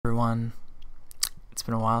everyone. It's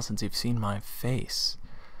been a while since you've seen my face.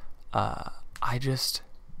 I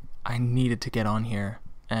needed to get on here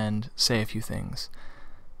and say a few things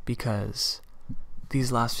because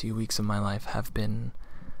these last few weeks of my life have been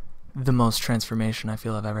the most transformation I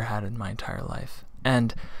feel I've ever had in my entire life.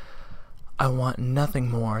 And I want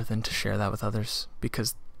nothing more than to share that with others,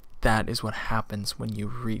 because that is what happens when you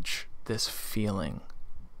reach this feeling.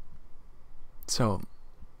 So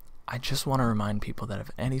I just want to remind people that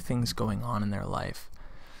if anything's going on in their life,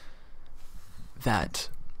 that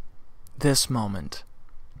this moment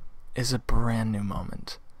is a brand new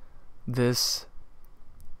moment. This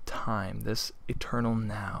time, this eternal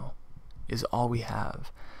now, is all we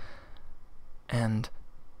have. And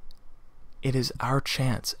it is our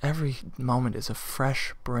chance. Every moment is a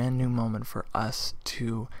fresh, brand new moment for us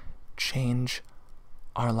to change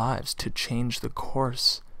our lives, to change the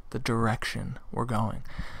course, the direction we're going.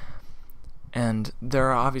 And there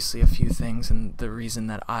are obviously a few things, and the reason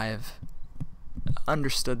that I've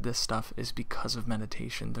understood this stuff is because of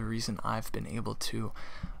meditation. The reason I've been able to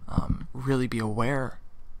really be aware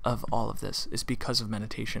of all of this is because of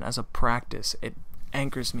meditation. As a practice, it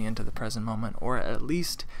anchors me into the present moment, or at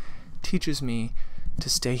least teaches me to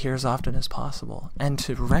stay here as often as possible and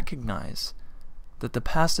to recognize that the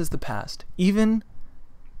past is the past, even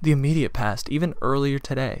the immediate past, even earlier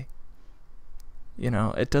today. You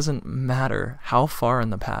know, it doesn't matter how far in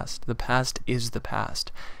the past is the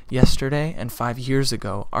past. Yesterday and 5 years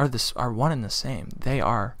ago are one and the same. They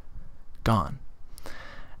are gone.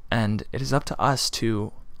 And it is up to us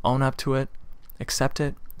to own up to it, accept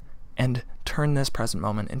it, and turn this present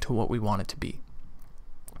moment into what we want it to be.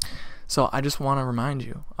 So I just want to remind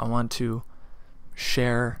you, I want to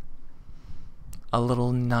share a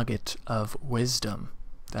little nugget of wisdom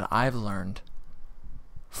that I've learned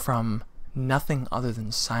from nothing other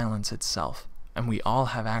than silence itself. And we all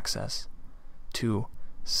have access to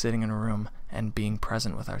sitting in a room and being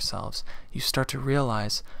present with ourselves. You start to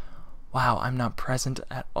realize, wow, I'm not present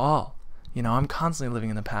at all. You know, I'm constantly living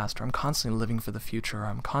in the past, or I'm constantly living for the future, or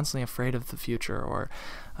I'm constantly afraid of the future, or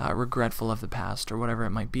regretful of the past, or whatever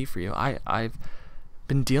it might be for you. I've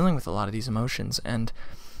been dealing with a lot of these emotions, and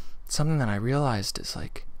something that I realized is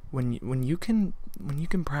like when you can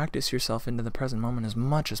practice yourself into the present moment as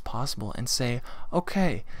much as possible and say,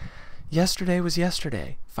 okay, yesterday was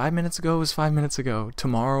yesterday, 5 minutes ago was 5 minutes ago,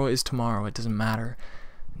 tomorrow is tomorrow, it doesn't matter.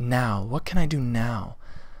 Now, what can I do now?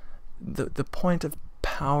 The point of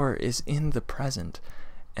power is in the present,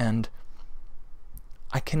 and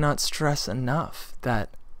I cannot stress enough that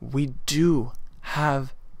we do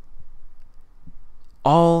have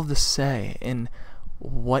all the say in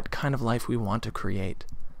what kind of life we want to create.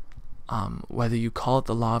 Whether you call it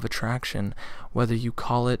the law of attraction, whether you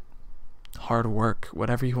call it hard work,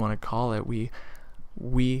 whatever you want to call it,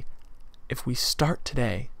 if we start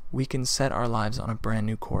today, we can set our lives on a brand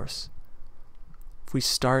new course. If we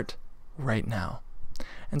start right now.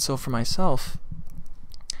 And so for myself,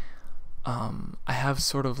 I have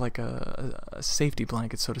sort of like a safety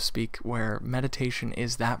blanket, so to speak, where meditation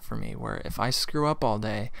is that for me, where if I screw up all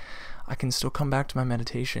day, I can still come back to my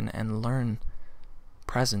meditation and learn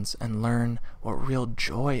presence and learn what real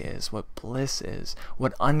joy is, what bliss is,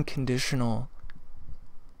 what unconditional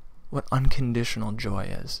joy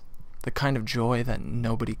is. The kind of joy that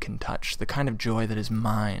nobody can touch, the kind of joy that is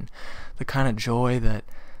mine, the kind of joy that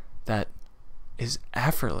is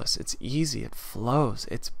effortless, it's easy, it flows,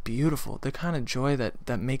 it's beautiful, the kind of joy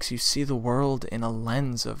that makes you see the world in a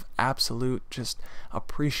lens of absolute just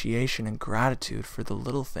appreciation and gratitude for the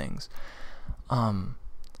little things.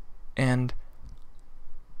 And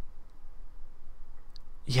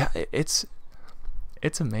yeah, it's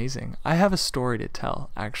amazing. I have a story to tell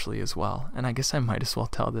actually as well, and I guess I might as well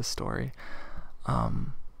tell this story.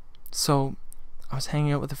 So I was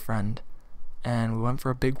hanging out with a friend, and we went for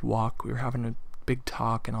a big walk. We were having a big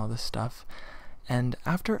talk and all this stuff. And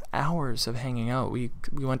after hours of hanging out, we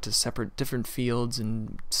went to different fields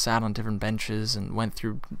and sat on different benches and went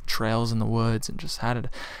through trails in the woods and just had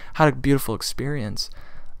a beautiful experience.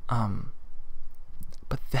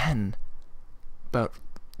 But then, about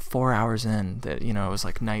 4 hours in, that it was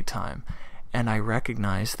like nighttime, and I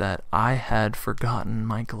recognized that I had forgotten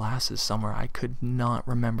my glasses somewhere. I could not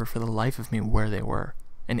remember for the life of me where they were.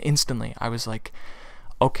 And instantly, I was like,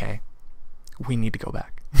 okay, we need to go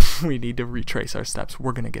back. We need to retrace our steps.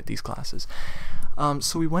 We're going to get these glasses.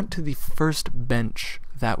 So we went to the first bench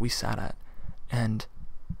that we sat at, and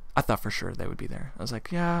I thought for sure they would be there. I was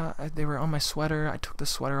like, yeah, they were on my sweater. I took the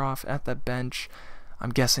sweater off at that bench.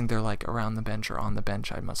 I'm guessing they're like around the bench or on the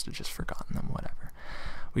bench. I must have just forgotten them, whatever.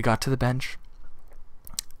 We got to the bench,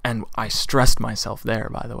 And I stressed myself there,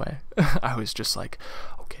 by the way. I was just like,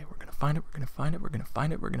 okay, we're gonna find it, we're gonna find it, we're gonna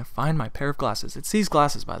find it, we're gonna find my pair of glasses. It's these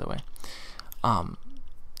glasses, by the way.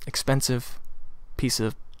 Expensive piece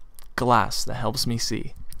of glass that helps me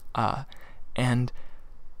see. And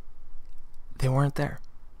they weren't there.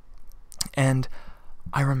 And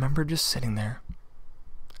I remember just sitting there,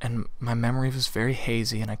 and my memory was very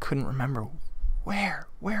hazy, and I couldn't remember where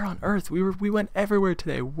on earth we went everywhere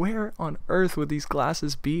today. Where on earth would these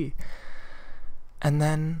glasses be? And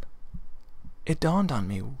then it dawned on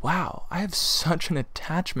me, wow, I have such an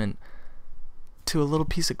attachment to a little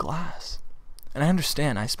piece of glass. And I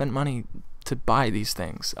understand, I spent money to buy these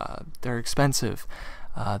things. They're expensive.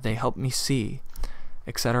 They help me see,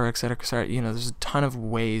 etc., etc., etc. You know, there's a ton of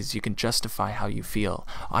ways you can justify how you feel.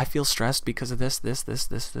 I feel stressed because of this, and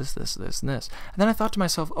this. And then I thought to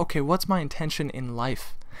myself, okay, what's my intention in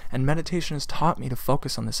life? And meditation has taught me to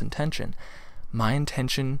focus on this intention. My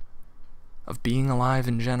intention of being alive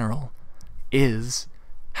in general is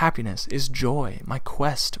happiness, is joy. My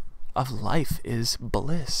quest of life is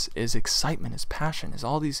bliss, is excitement, is passion, is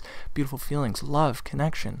all these beautiful feelings, love,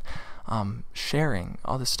 connection, sharing,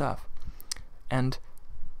 all this stuff. And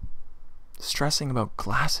stressing about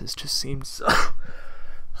glasses just seems so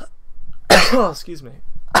oh, excuse me.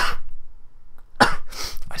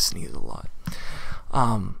 I sneeze a lot.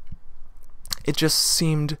 It just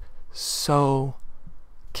seemed so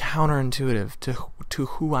counterintuitive to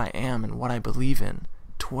who I am and what I believe in,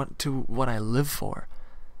 to what I live for.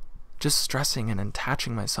 Just stressing and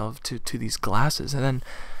attaching myself to these glasses. And then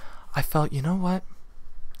I felt, you know what?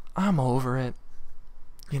 I'm over it.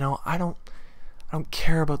 You know, I don't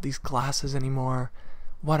care about these glasses anymore.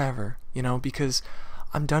 Whatever, you know, because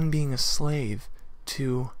I'm done being a slave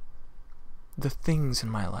to the things in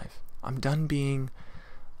my life. I'm done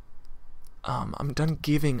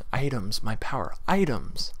giving items my power.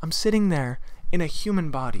 Items. I'm sitting there in a human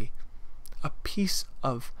body, a piece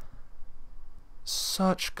of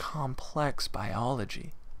such complex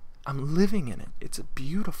biology. I'm living in it. It's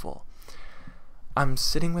beautiful. I'm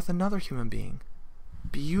sitting with another human being.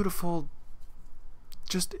 Beautiful.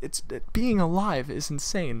 Just, being alive is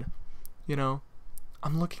insane. You know,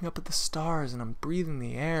 I'm looking up at the stars and I'm breathing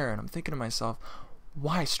the air and I'm thinking to myself,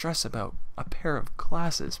 why stress about a pair of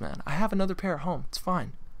glasses, man? I have another pair at home. It's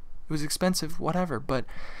fine. It was expensive, whatever, but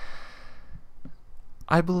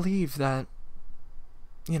I believe that,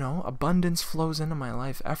 you know, abundance flows into my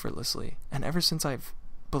life effortlessly. And ever since I've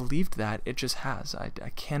believed that, it just has. I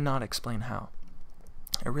cannot explain how.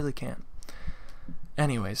 I really can't.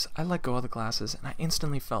 Anyways, I let go of the glasses and I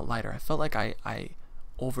instantly felt lighter. I felt like I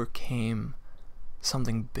overcame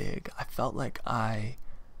something big. I felt like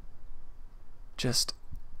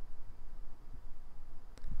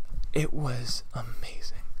it was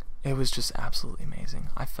amazing. It was just absolutely amazing.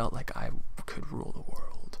 I felt like I could rule the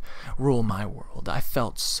world, rule my world. I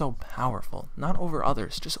felt so powerful, not over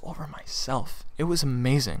others, just over myself. It was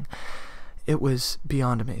amazing. It was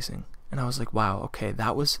beyond amazing. And I was like, wow, okay,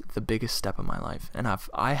 that was the biggest step of my life. And if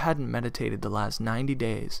I hadn't meditated the last 90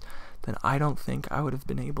 days, then I don't think I would have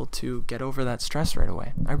been able to get over that stress right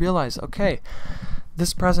away. I realized, okay,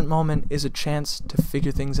 this present moment is a chance to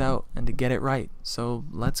figure things out and to get it right. So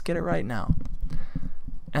let's get it right now.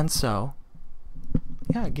 And so,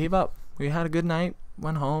 yeah, I gave up. We had a good night,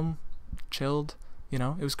 went home, chilled, you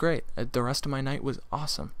know, it was great. The rest of my night was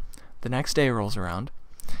awesome. The next day rolls around,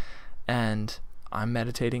 and I'm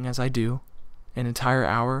meditating as I do, an entire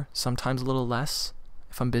hour, sometimes a little less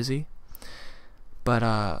if I'm busy. But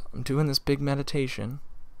I'm doing this big meditation,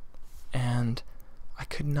 and I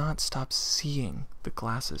could not stop seeing the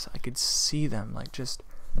glasses. I could see them, like, just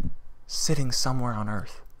sitting somewhere on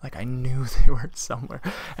earth. Like, I knew they were somewhere.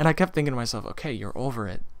 And I kept thinking to myself, okay, you're over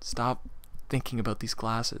it. Stop thinking about these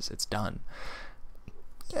glasses. It's done.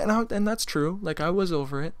 And that's true. Like, I was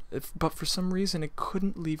over it. But for some reason, it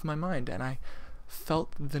couldn't leave my mind. And I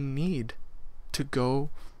felt the need to go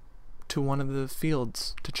to one of the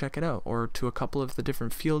fields to check it out, or to a couple of the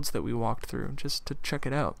different fields that we walked through just to check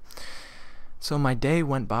it out. So my day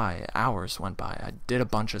went by, hours went by, I did a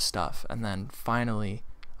bunch of stuff, and then finally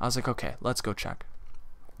I was like, okay, let's go check.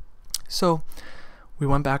 So we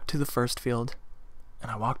went back to the first field,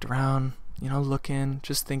 and I walked around, you know, looking,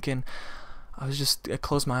 just thinking. I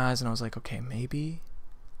closed my eyes and I was like, okay, maybe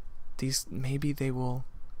they will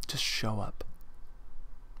just show up.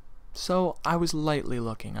 So I was lightly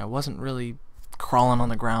looking. I wasn't really crawling on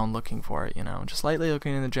the ground looking for it, you know, just lightly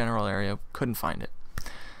looking in the general area, couldn't find it.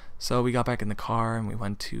 So we got back in the car and we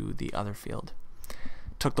went to the other field.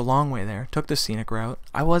 Took the long way there, took the scenic route.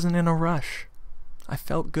 I wasn't in a rush. I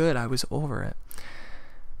felt good, I was over it.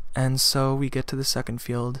 And so we get to the second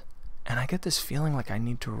field, and I get this feeling like I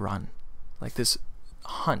need to run. Like this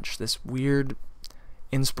hunch, this weird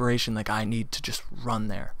inspiration, like I need to just run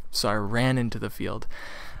there. So I ran into the field,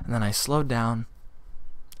 and then I slowed down,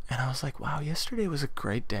 and I was like, wow, yesterday was a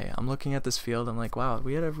great day. I'm looking at this field, I'm like, wow,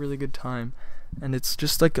 we had a really good time, and it's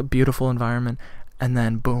just like a beautiful environment. And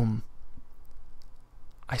then boom,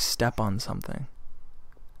 I step on something,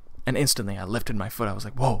 and instantly I lifted my foot. I was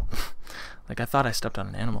like, whoa. Like I thought I stepped on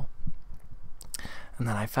an animal. And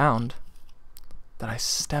then I found that I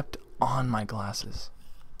stepped on my glasses.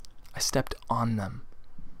 I stepped on them.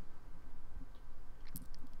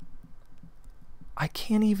 I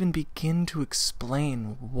can't even begin to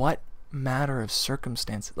explain what matter of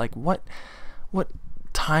circumstance, like what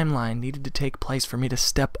timeline needed to take place for me to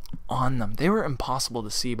step on them. They were impossible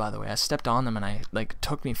to see, by the way. I stepped on them, and it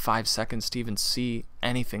took me 5 seconds to even see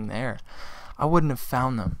anything there. I wouldn't have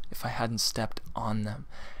found them if I hadn't stepped on them.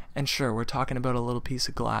 And sure, we're talking about a little piece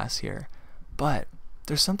of glass here, but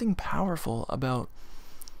there's something powerful about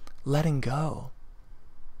letting go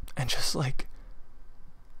and just like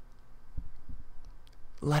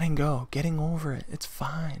letting go, getting over it. It's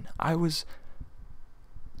fine. I was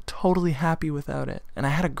totally happy without it, and I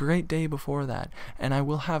had a great day before that, and I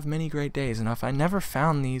will have many great days, and if I never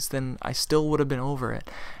found these, then I still would have been over it.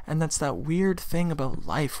 And that's that weird thing about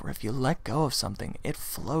life, where if you let go of something, it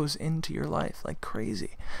flows into your life like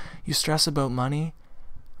crazy. You stress about money.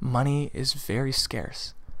 Money is very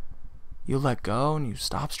scarce. You let go and you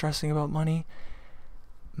stop stressing about money,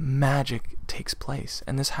 magic takes place.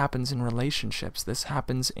 And this happens in relationships, this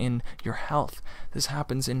happens in your health, this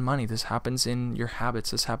happens in money, this happens in your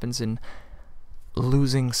habits, this happens in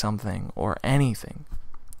losing something or anything.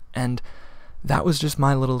 And that was just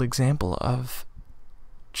my little example of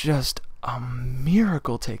just a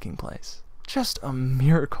miracle taking place. Just a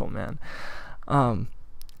miracle, man.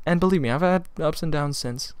 And believe me, I've had ups and downs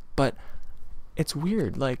since, but it's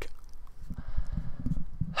weird, like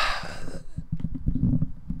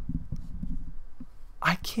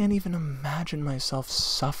I can't even imagine myself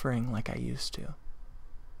suffering like I used to,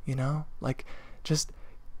 you know, like just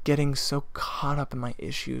getting so caught up in my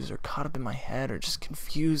issues or caught up in my head or just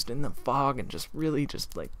confused in the fog and just really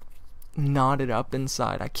just like knotted up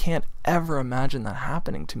inside. I can't ever imagine that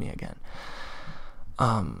happening to me again.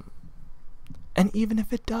 And even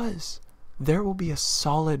if it does, there will be a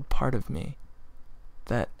solid part of me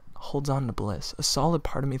that holds on to bliss, a solid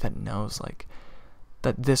part of me that knows like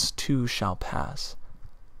that this too shall pass.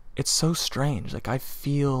 It's so strange. Like I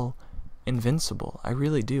feel invincible. I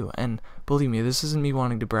really do. And believe me, this isn't me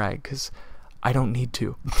wanting to brag, because I don't need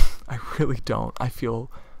to. I really don't. I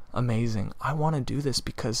feel amazing. I want to do this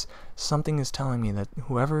because something is telling me that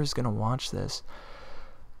whoever is going to watch this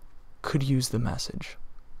could use the message.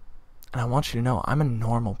 And I want you to know I'm a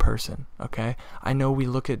normal person, okay? I know we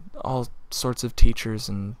look at all sorts of teachers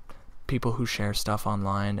and people who share stuff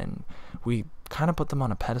online, and we kind of put them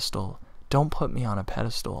on a pedestal. Don't put me on a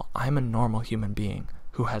pedestal. I'm a normal human being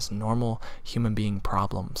who has normal human being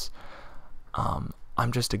problems.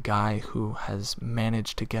 I'm just a guy who has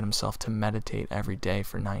managed to get himself to meditate every day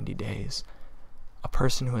for 90 days. A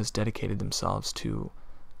person who has dedicated themselves to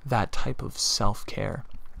that type of self-care.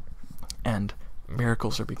 And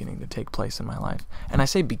miracles are beginning to take place in my life. And I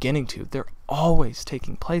say beginning to, they're always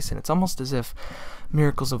taking place. And it's almost as if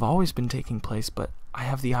miracles have always been taking place, but I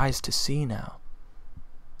have the eyes to see now.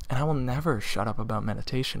 And I will never shut up about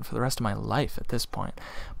meditation for the rest of my life at this point.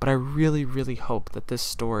 But I really, really hope that this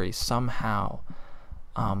story somehow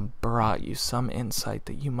brought you some insight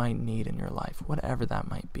that you might need in your life, whatever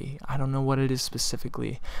that might be. I don't know what it is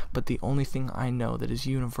specifically, but the only thing I know that is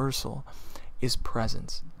universal is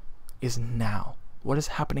presence, is now. What is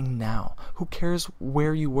happening now? Who cares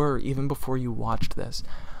where you were even before you watched this?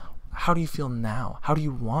 How do you feel now? How do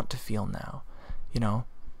you want to feel now? You know,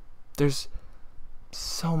 there's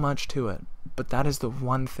so much to it, but that is the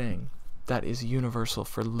one thing that is universal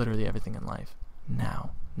for literally everything in life.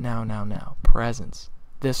 Now. Now, now, now. Presence.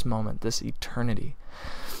 This moment. This eternity.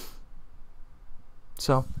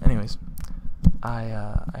 So, anyways, I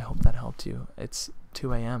hope that helped you. It's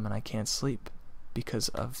 2 a.m. and I can't sleep because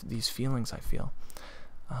of these feelings I feel.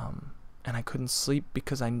 And I couldn't sleep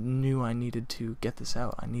because I knew I needed to get this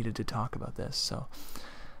out. I needed to talk about this. So,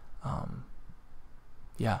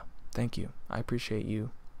 yeah. Thank you. I appreciate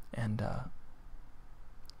you, and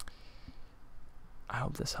I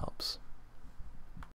hope this helps.